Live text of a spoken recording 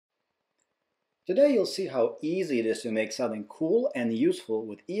Today you'll see how easy it is to make something cool and useful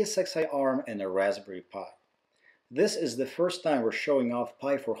with ESXi-Arm and a Raspberry Pi. This is the first time we're showing off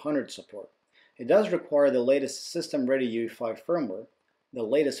Pi 400 support. It does require the latest system-ready UE5 firmware. The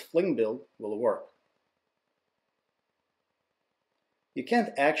latest Fling build will work. You can't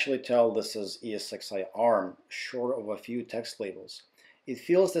actually tell this is ESXi-Arm short of a few text labels. It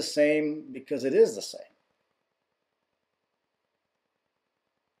feels the same because it is the same.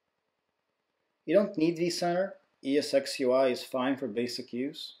 You don't need vCenter. ESXi is fine for basic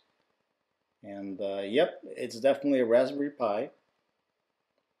use. And yep, it's definitely a Raspberry Pi.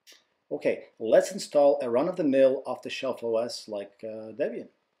 Okay, let's install a run-of-the-mill off-the-shelf OS like Debian.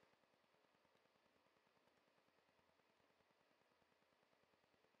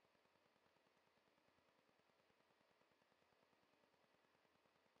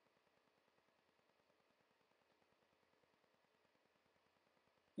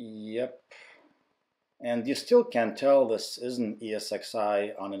 Yep. And you still can't tell this isn't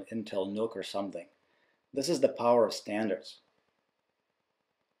ESXi on an Intel NUC or something. This is the power of standards.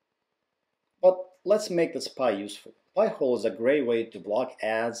 But let's make this Pi useful. Pi-hole is a great way to block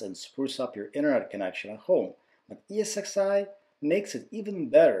ads and spruce up your internet connection at home. But ESXi makes it even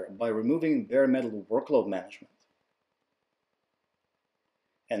better by removing bare metal workload management.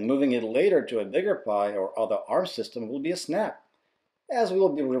 And moving it later to a bigger Pi or other ARM system will be a snap, as we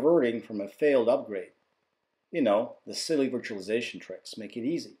will be reverting from a failed upgrade. You know, the silly virtualization tricks make it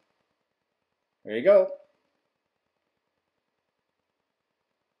easy. There you go.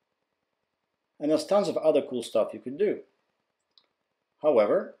 And there's tons of other cool stuff you could do.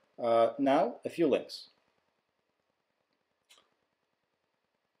 However, now a few links.